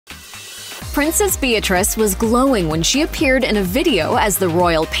Princess Beatrice was glowing when she appeared in a video as the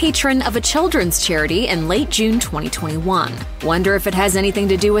royal patron of a children's charity in late June 2021. Wonder if it has anything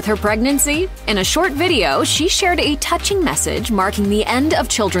to do with her pregnancy? In a short video, she shared a touching message marking the end of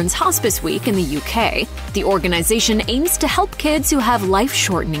Children's Hospice Week in the UK. The organization aims to help kids who have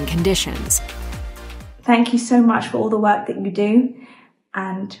life-shortening conditions. Thank you so much for all the work that you do,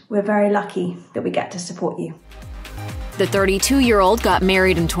 and we're very lucky that we get to support you. The 32-year-old got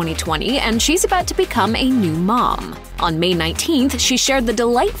married in 2020, and she's about to become a new mom. On May 19th, she shared the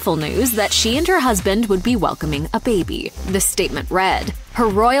delightful news that she and her husband would be welcoming a baby. The statement read, "Her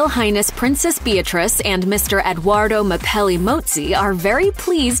Royal Highness Princess Beatrice and Mr. Edoardo Mapelli Mozzi are very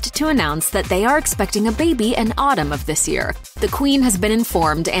pleased to announce that they are expecting a baby in autumn of this year. The Queen has been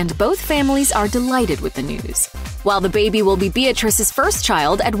informed, and both families are delighted with the news." While the baby will be Beatrice's first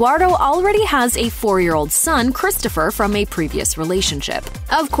child, Edoardo already has a 4-year-old son, Christopher, from a previous relationship.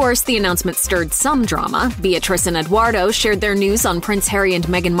 Of course, the announcement stirred some drama. Beatrice and Edoardo shared their news on Prince Harry and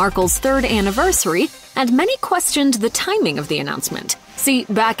Meghan Markle's 3rd anniversary, and many questioned the timing of the announcement. See,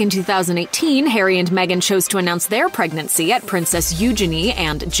 back in 2018, Harry and Meghan chose to announce their pregnancy at Princess Eugenie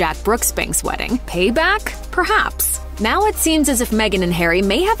and Jack Brooksbank's wedding. Payback? Perhaps. Now it seems as if Meghan and Harry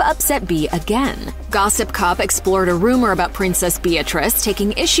may have upset Bea again. Gossip Cop explored a rumor about Princess Beatrice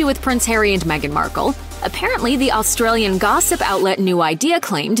taking issue with Prince Harry and Meghan Markle. Apparently, the Australian gossip outlet New Idea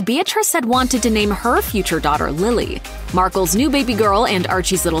claimed Beatrice had wanted to name her future daughter Lily. Markle's new baby girl and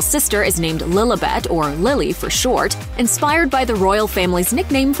Archie's little sister is named Lilibet, or Lily for short, inspired by the royal family's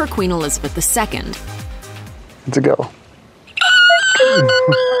nickname for Queen Elizabeth II. It's a go.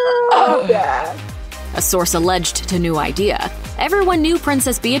 Oh, yeah. A source alleged to New Idea. Everyone knew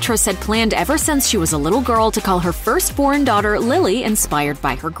Princess Beatrice had planned ever since she was a little girl to call her firstborn daughter Lily, inspired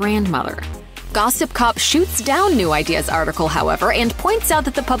by her grandmother. Gossip Cop shoots down New Idea's article, however, and points out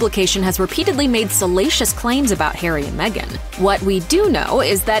that the publication has repeatedly made salacious claims about Harry and Meghan. What we do know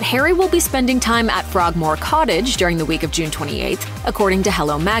is that Harry will be spending time at Frogmore Cottage during the week of June 28th, according to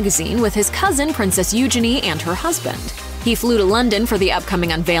Hello Magazine, with his cousin Princess Eugenie and her husband. He flew to London for the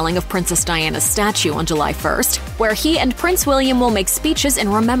upcoming unveiling of Princess Diana's statue on July 1st, where he and Prince William will make speeches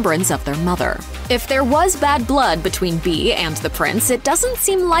in remembrance of their mother. If there was bad blood between Bea and the prince, it doesn't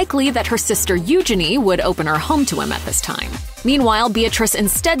seem likely that her sister Eugenie would open her home to him at this time. Meanwhile, Beatrice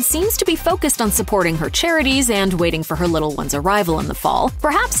instead seems to be focused on supporting her charities and waiting for her little one's arrival in the fall.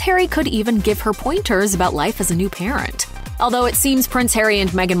 Perhaps Harry could even give her pointers about life as a new parent. Although it seems Prince Harry and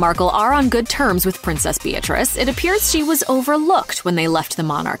Meghan Markle are on good terms with Princess Beatrice, it appears she was overlooked when they left the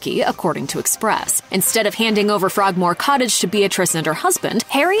monarchy, according to Express. Instead of handing over Frogmore Cottage to Beatrice and her husband,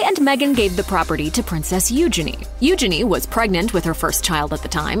 Harry and Meghan gave the property to Princess Eugenie. Eugenie was pregnant with her first child at the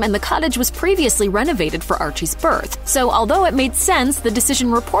time, and the cottage was previously renovated for Archie's birth. So although it made sense, the decision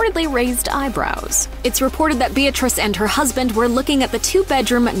reportedly raised eyebrows. It's reported that Beatrice and her husband were looking at the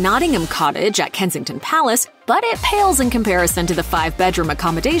 2-bedroom Nottingham cottage at Kensington Palace, but it pales in comparison to the 5-bedroom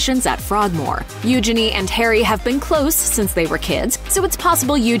accommodations at Frogmore. Eugenie and Harry have been close since they were kids, so it's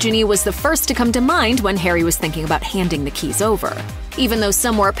possible Eugenie was the first to come to mind when Harry was thinking about handing the keys over. Even though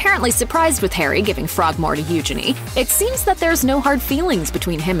some were apparently surprised with Harry giving Frogmore to Eugenie, it seems that there's no hard feelings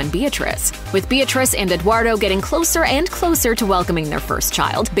between him and Beatrice. With Beatrice and Edoardo getting closer and closer to welcoming their first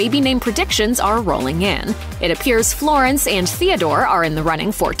child, baby name predictions are rolling in. It appears Florence and Theodore are in the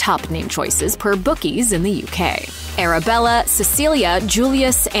running for top name choices per bookies in the UK. Arabella, Cecilia,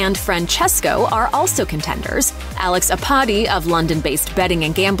 Julius, and Francesco are also contenders. Alex Apati of London-based betting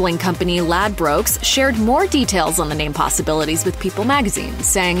and gambling company Ladbrokes shared more details on the name possibilities with People magazine,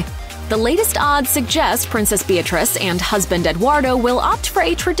 saying, "The latest odds suggest Princess Beatrice and husband Edoardo will opt for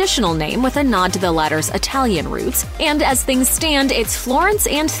a traditional name with a nod to the latter's Italian roots, and as things stand, it's Florence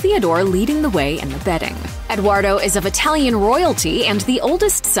and Theodore leading the way in the betting." Edoardo is of Italian royalty and the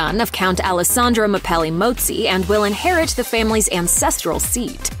oldest son of Count Alessandro Mapelli Mozzi and will inherit the family's ancestral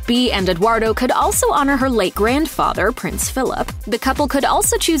seat. Bea and Edoardo could also honor her late grandfather, Prince Philip. The couple could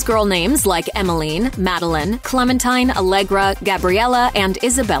also choose girl names like Emmeline, Madeline, Clementine, Allegra, Gabriella, and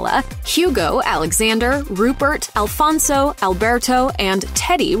Isabella. Hugo, Alexander, Rupert, Alfonso, Alberto, and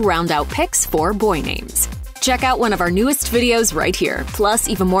Teddy round out picks for boy names. Check out one of our newest videos right here. Plus,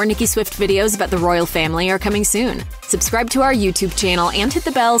 even more Nicki Swift videos about the royal family are coming soon. Subscribe to our YouTube channel and hit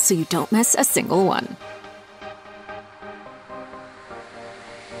the bell so you don't miss a single one.